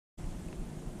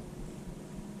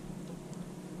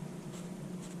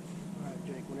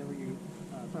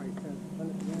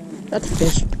That's a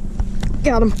fish.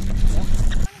 Got him.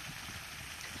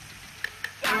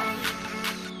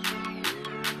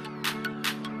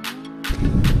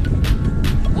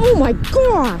 Oh my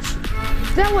gosh!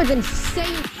 That was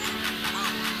insane!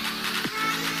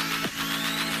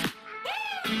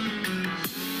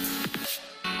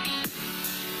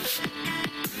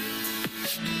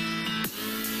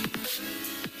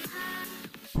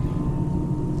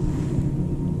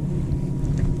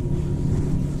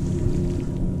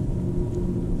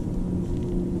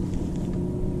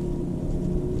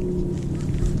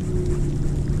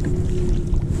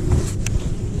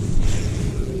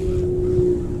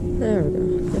 There we go.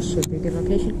 This should be a good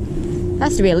location.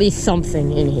 Has to be at least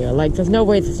something in here. Like, there's no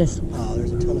way it's just... Oh,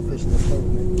 there's a ton of fish in this cove,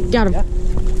 man. Got him. Yeah.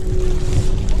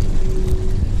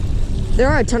 There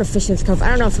are a ton of fish in this cove. I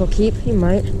don't know if he'll keep. He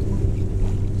might.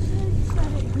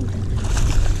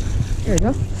 There we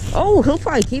go. Oh, he'll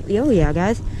probably keep. Oh, yeah,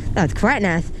 guys. That's quite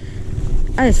nice.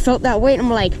 I just felt that weight.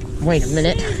 I'm like, wait a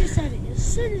minute.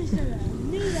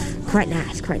 Quite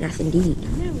nice indeed.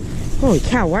 Holy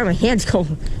cow, why are my hands cold?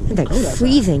 I'm like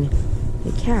freezing.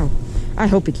 Holy cow. I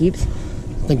hope he keeps. I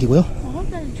think he will.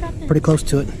 Pretty close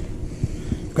to it.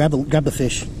 Grab the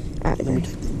fish. Right, Let me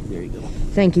take it. There you go.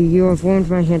 thank you. You have warmed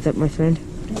my hands up, my friend.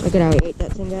 Look at how he ate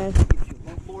that thing, guys.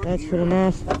 That's pretty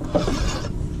nice.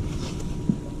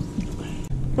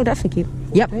 Oh, definitely keep.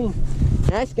 Yep.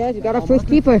 Nice, guys. We got our first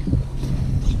keeper.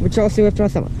 Which also whipped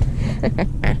us up.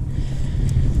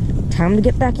 Time to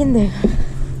get back in there.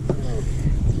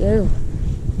 Yo.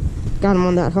 Got him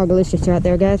on that Hogalicious right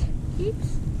there, guys.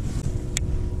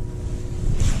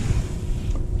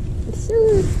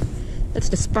 That's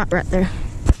the spot right there.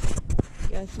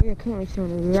 Guys, we are currently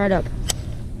throwing right up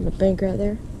on the bank right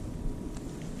there.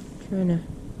 Trying to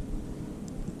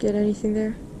get anything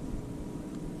there.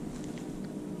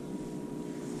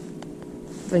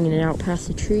 Bringing it out past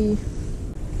the tree.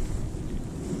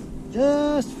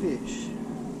 Just fish.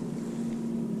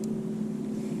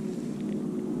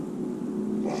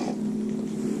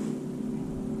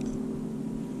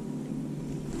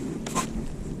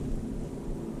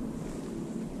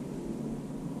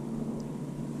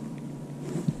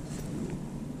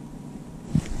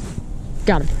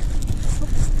 Got him.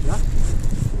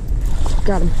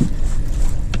 Got him.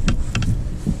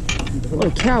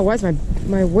 Holy cow, why is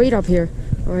my weight up here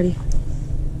already?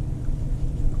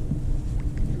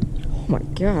 Oh my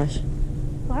gosh.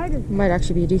 Might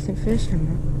actually be a decent fish. I don't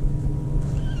know.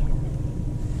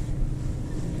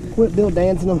 Quit Bill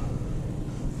dancing them.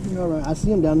 You're alright. I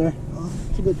see him down there. Oh,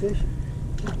 it's a good fish.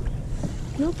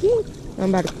 Okay.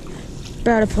 I'm about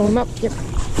to pull him up. Yep.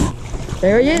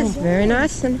 There he is. Very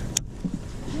nice and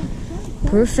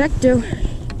perfecto.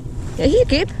 Yeah, he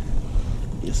keep.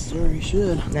 Yes, sir. He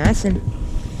should. Nice and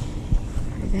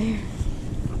right there.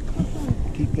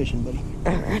 Keep fishing, buddy.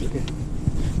 Alrighty. Okay.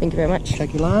 Thank you very much.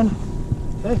 Check your line.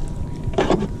 Okay.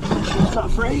 He's not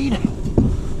afraid.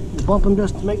 Bump him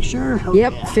just to make sure. Oh,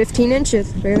 yep, yeah. 15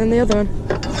 inches. Bigger than the other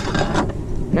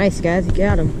one. Nice, guys. You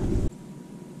got him.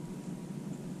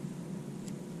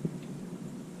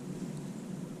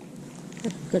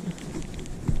 Good.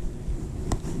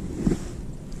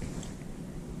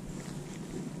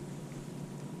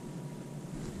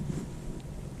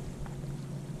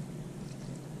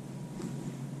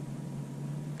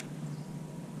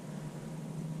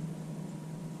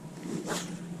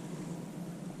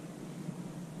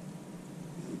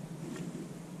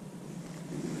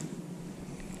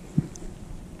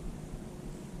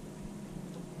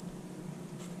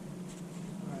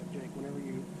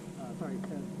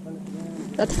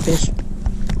 That's a fish.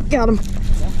 Got him.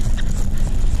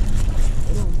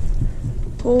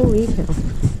 Holy cow.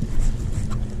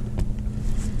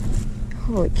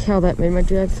 Holy cow, that made my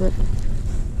drag slip.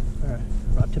 Alright,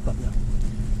 rod tip up now.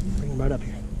 Bring him right up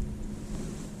here.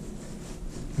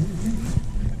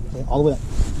 Okay, all the way up.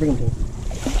 Bring him to him.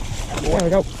 There we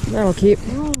go. That'll keep.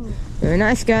 Very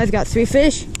nice, guys. Got 3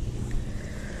 fish.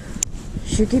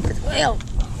 Should keep it well.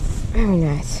 Very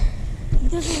nice.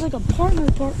 This is like a partner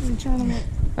tournament.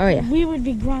 Oh yeah. We would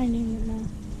be grinding it now.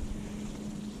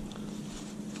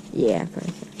 Yeah,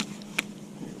 probably.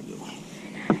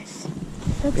 Nice.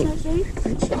 Xcite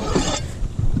baits?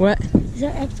 What? Is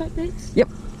that Xcite baits? Yep.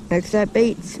 Xcite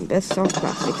baits. Best soft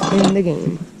plastics in the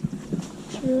game.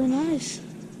 It's really nice.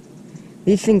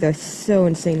 These things are so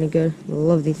insanely good. I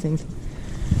love these things.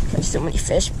 Catch so many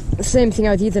fish. The same thing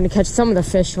I was using to catch some of the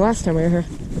fish last time we were here.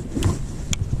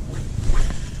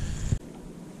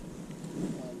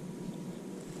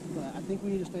 I think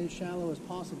we need to stay as shallow as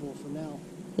possible for now.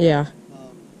 Yeah.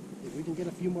 If we can get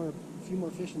a few more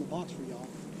fish in the box for y'all,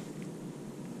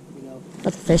 you know.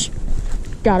 That's a fish.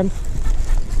 Got him.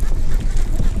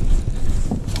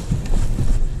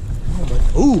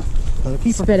 Ooh, another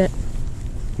keeper. Spit it.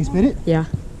 He spit it? Yeah.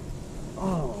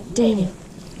 Oh, Dang it.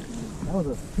 that was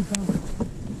a 2-pounder.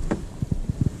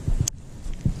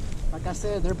 Like I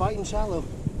said, they're biting shallow.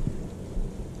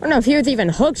 I don't know if he was even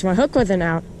hooked. My hook wasn't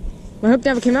out. My hook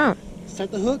never came out.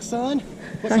 Set the hook, son.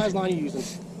 What size line are you using?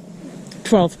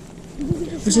 12.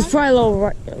 Which is probably a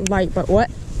little light, but what?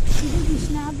 You think you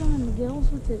snapped them in the gills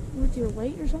with your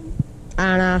weight or something?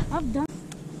 I don't know. I've done.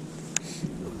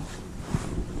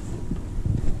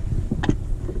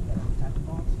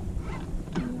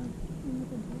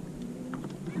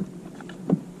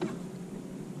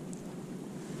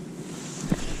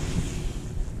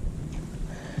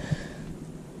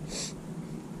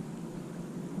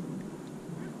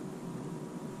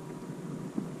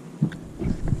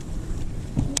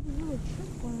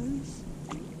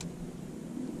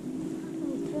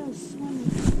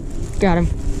 Got him.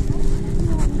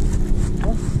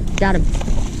 Got him.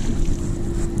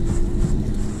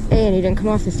 And he didn't come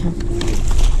off this time.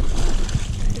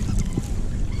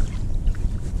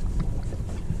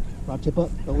 Rod tip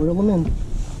up. Don't reel them in.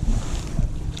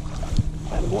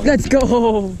 Let's go.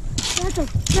 That's a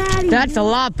fatty. That's a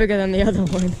lot bigger than the other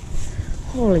one.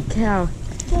 Holy cow.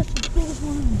 That's the biggest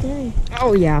one of the day.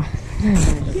 Oh yeah.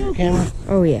 Camera.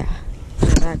 Oh yeah.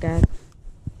 That guy.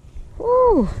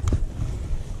 Woo.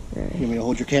 You want me to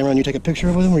hold your camera and you take a picture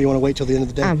of them, or you want to wait till the end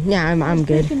of the day? Yeah, I'm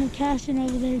good. Taking the casting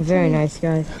over there. Very too. nice,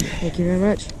 guys. Thank you very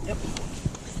much. Yep.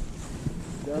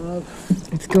 Dog.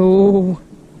 Let's go.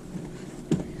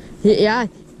 Yeah.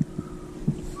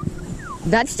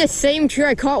 That's the same tree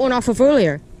I caught one off of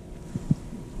earlier.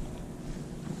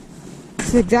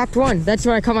 It's the exact one. That's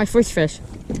where I caught my first fish.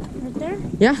 Right there?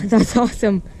 Yeah, that's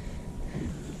awesome.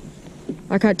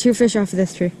 I caught 2 fish off of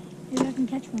this tree. Maybe I can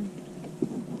catch one.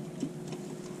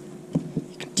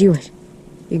 You can do it.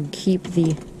 You can keep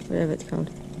the, whatever it's called.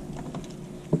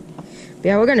 But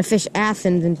yeah, we're gonna fish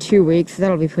Athens in 2 weeks.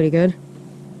 That'll be pretty good.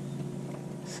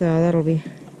 So that'll be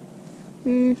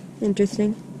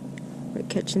interesting. Might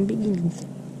catch some beans.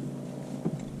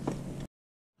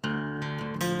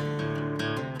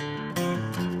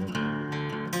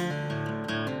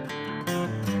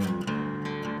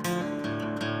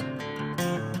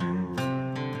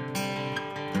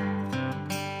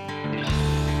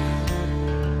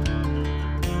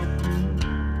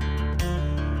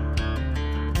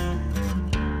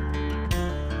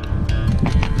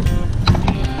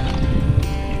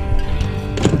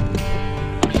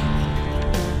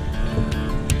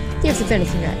 Here's the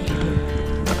finishing guy.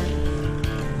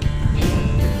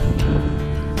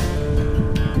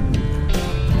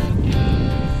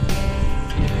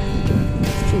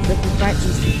 Cheap looking fried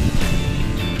cheese.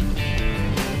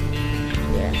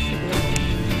 Yeah.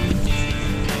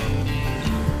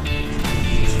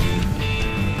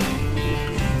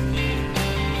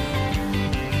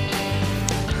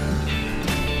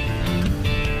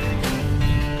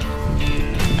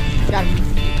 Got him.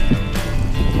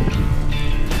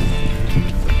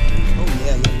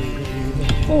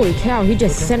 Holy cow, he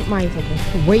just sent my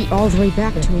weight all the way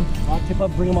back to me. Rod tip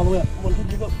up, bring them all the way up. Come on, here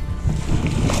you go.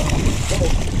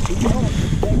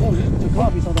 There you go. You took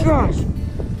off, you saw that. Gosh.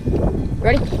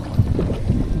 Ready?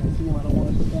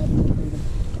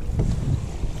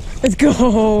 Let's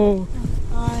go.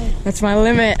 That's my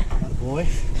limit. Boy.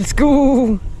 Let's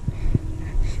go.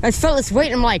 I just felt this weight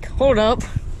and I'm like, hold up.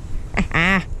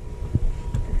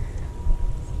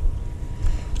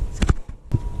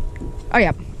 Oh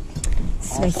yeah.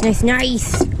 Nice,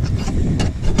 nice.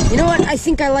 You know what? I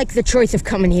think I like the choice of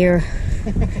coming here.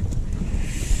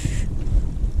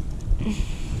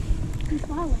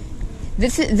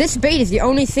 This bait is the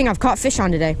only thing I've caught fish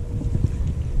on today.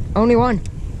 Only one.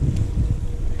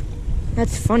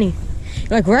 That's funny.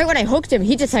 Like right when I hooked him,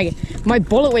 he just like, my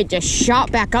bullet weight just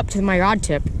shot back up to my rod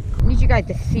tip. I need you guys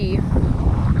to see,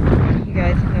 you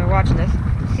guys who are watching this,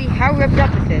 see how ripped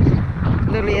up this is.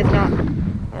 Literally is not,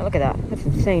 oh, look at that, that's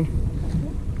insane.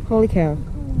 Holy cow.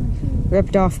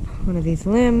 Ripped off one of these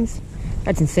limbs.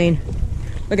 That's insane.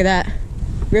 Look at that.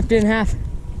 Ripped it in half.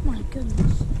 My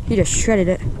goodness. He just shredded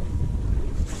it.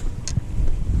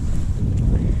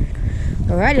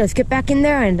 Alrighty, let's get back in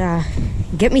there and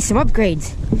get me some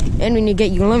upgrades. And we need to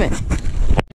get you a limit.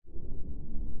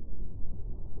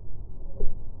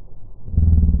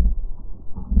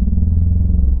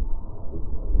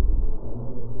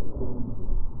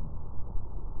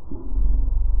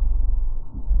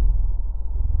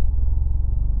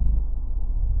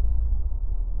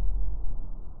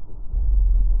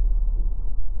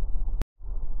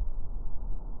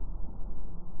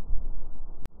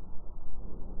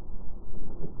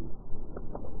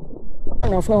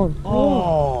 don't know if he'll.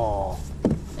 Oh.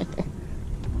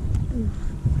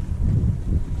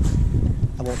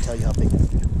 I won't tell you how big that is.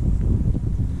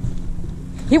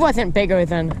 He wasn't bigger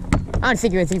than. I don't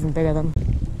think he was even bigger than.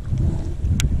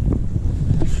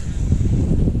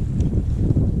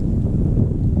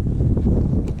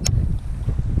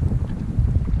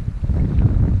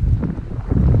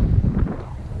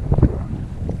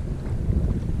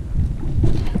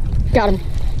 Got him.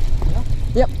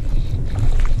 Yep.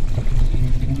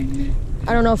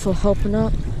 I don't know if he'll help or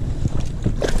not.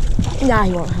 Nah,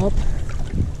 he won't help.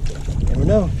 Never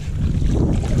know.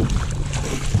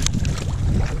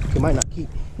 He might not keep.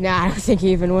 Nah, I don't think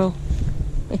he even will.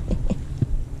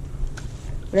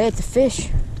 But hey, it's a fish.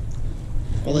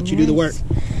 I'll let you do the work.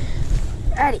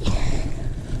 Addy.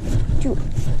 Chew.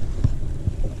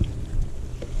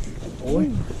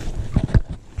 Boy.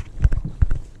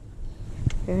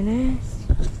 Very nice.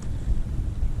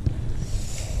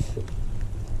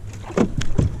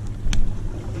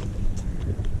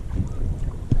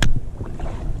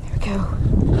 There we go.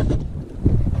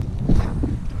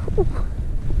 Ooh.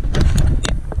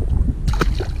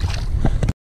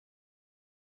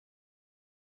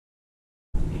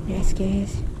 Nice,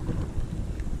 guys.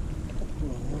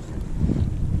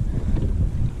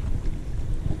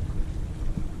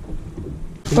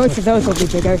 Both of those will be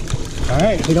bigger.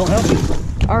 Alright, if we don't help you.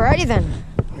 Alrighty then.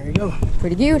 There you go.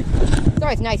 Pretty good. It's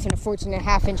always nice when a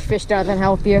 14.5-inch fish doesn't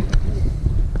help you.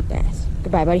 Yes.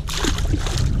 Goodbye, buddy.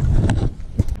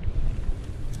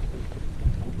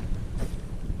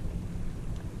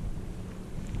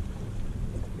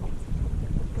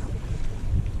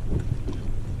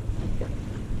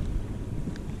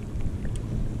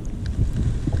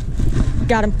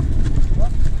 Got him.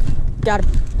 Got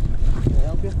him. Can I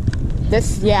help you?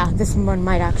 This one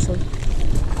might actually.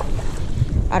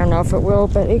 I don't know if it will,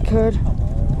 but it could.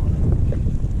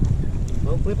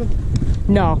 Boat flipping?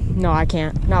 No, I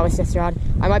can't. Not with this rod.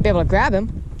 I might be able to grab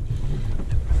him.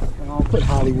 I'll put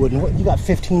Hollywood. What, you got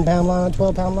 15-pound line,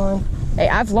 12-pound line? Hey,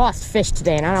 I've lost fish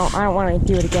today, and I don't want to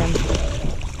do it again.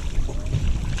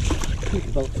 You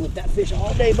can boat flip that fish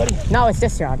all day, buddy. Not with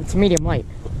this rod. It's medium light.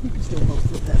 You can still boat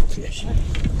flip that fish.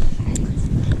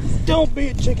 Don't be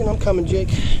a chicken. I'm coming,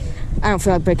 Jake. I don't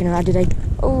feel like breaking a rod today.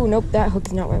 Oh, nope, that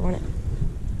hook's not where I want it.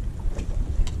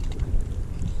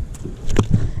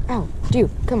 Ow, dude,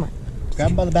 come on. Grab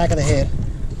him by the back of the head.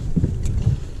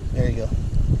 There you go.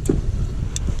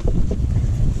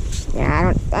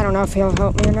 Yeah, I don't know if he'll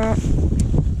help me or not.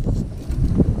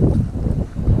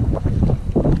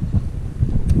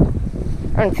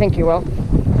 I don't think he will.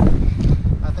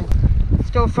 I think.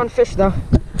 Still a fun fish though.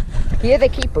 He is a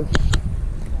keeper,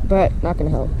 but not gonna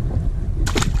help.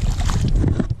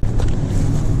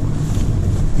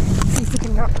 See if we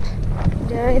can knock.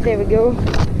 Yeah, there we go.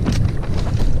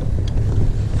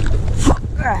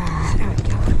 Ah, there we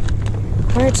go.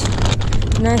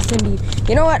 Right, nice indeed.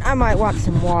 You know what? I might walk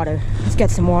some water. Let's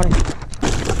get some water.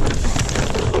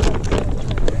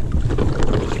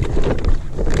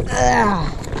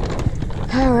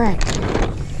 All right.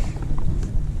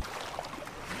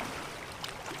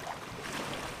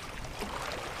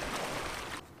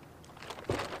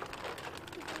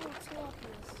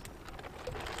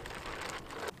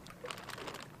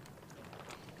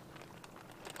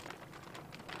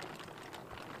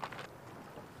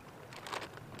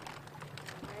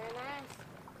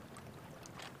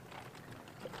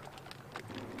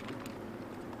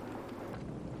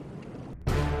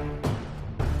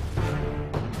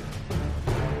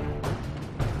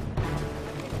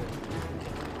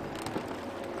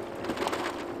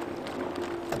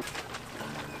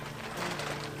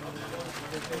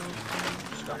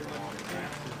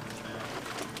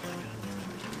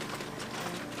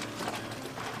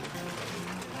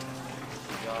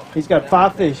 He's got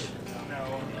 5 fish.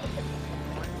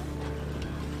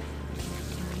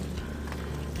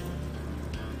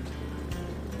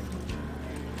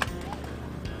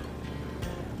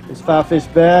 His 5-fish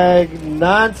bag,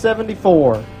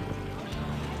 $9.74.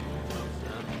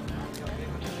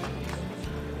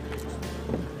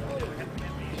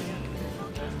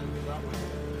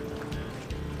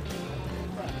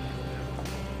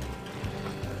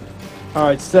 All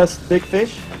right, Seth's big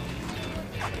fish.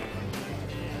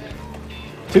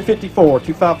 254,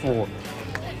 254.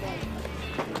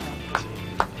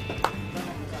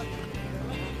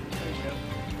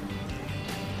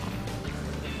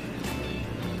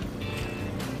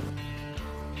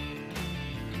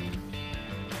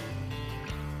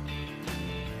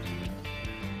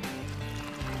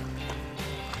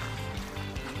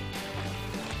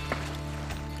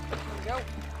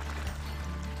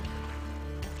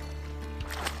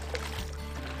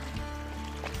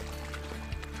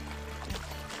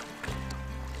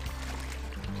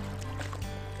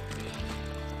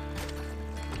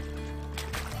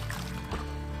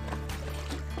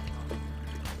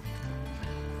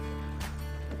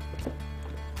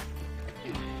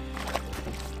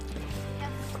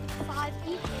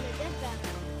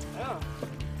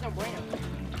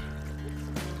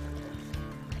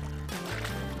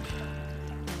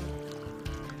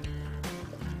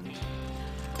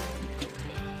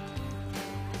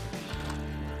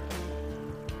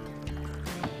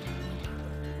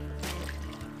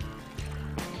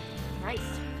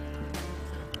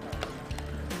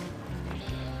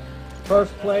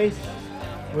 First place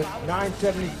with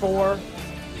 974,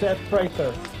 Seth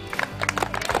Prather.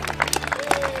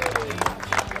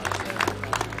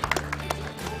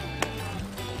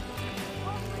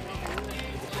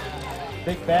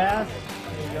 Big Bass,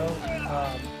 there you go.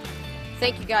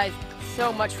 Thank you guys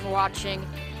so much for watching.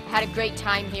 I had a great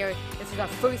time here. This is our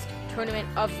first tournament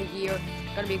of the year.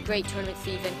 Gonna be a great tournament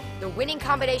season. The winning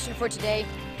combination for today,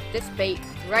 this bait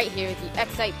right here, the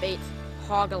Xcite baits,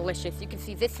 Hogalicious. You can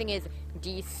see this thing is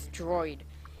destroyed.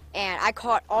 And I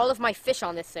caught all of my fish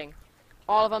on this thing.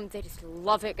 All of them, they just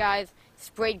love it, guys.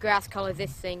 Sprayed grass color,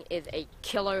 this thing is a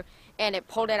killer. And it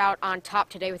pulled it out on top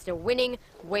today with the winning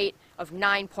weight of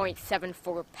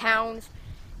 9.74 pounds.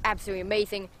 Absolutely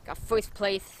amazing. Got first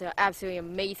place. Absolutely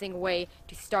amazing way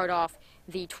to start off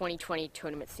the 2020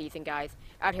 tournament season, guys.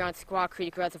 Out here on Squaw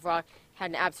Creek Reservoir,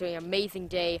 had an absolutely amazing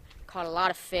day. Caught a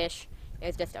lot of fish. It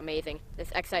was just amazing. This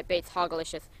Xcite bait's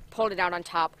Hogalicious. Pulled it out on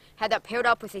top. Had that paired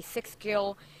up with a 6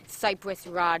 Gill Cypress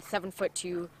rod,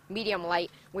 7'2", medium light,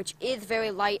 which is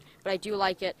very light, but I do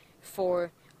like it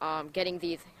for getting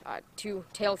these two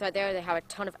tails right there. They have a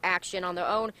ton of action on their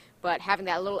own, but having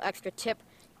that little extra tip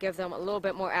gives them a little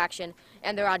bit more action.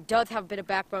 And their rod does have a bit of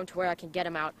backbone to where I can get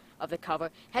them out of the cover.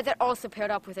 Had that also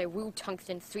paired up with a Woo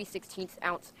Tungsten 3/16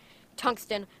 ounce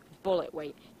tungsten bullet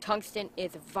weight. Tungsten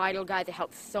is vital, guys. It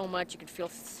helps so much. You can feel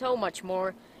so much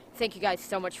more. Thank you guys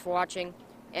so much for watching,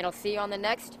 and I'll see you on the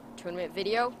next tournament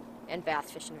video and bass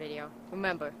fishing video.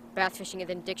 Remember, bass fishing is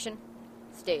an addiction.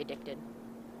 Stay addicted.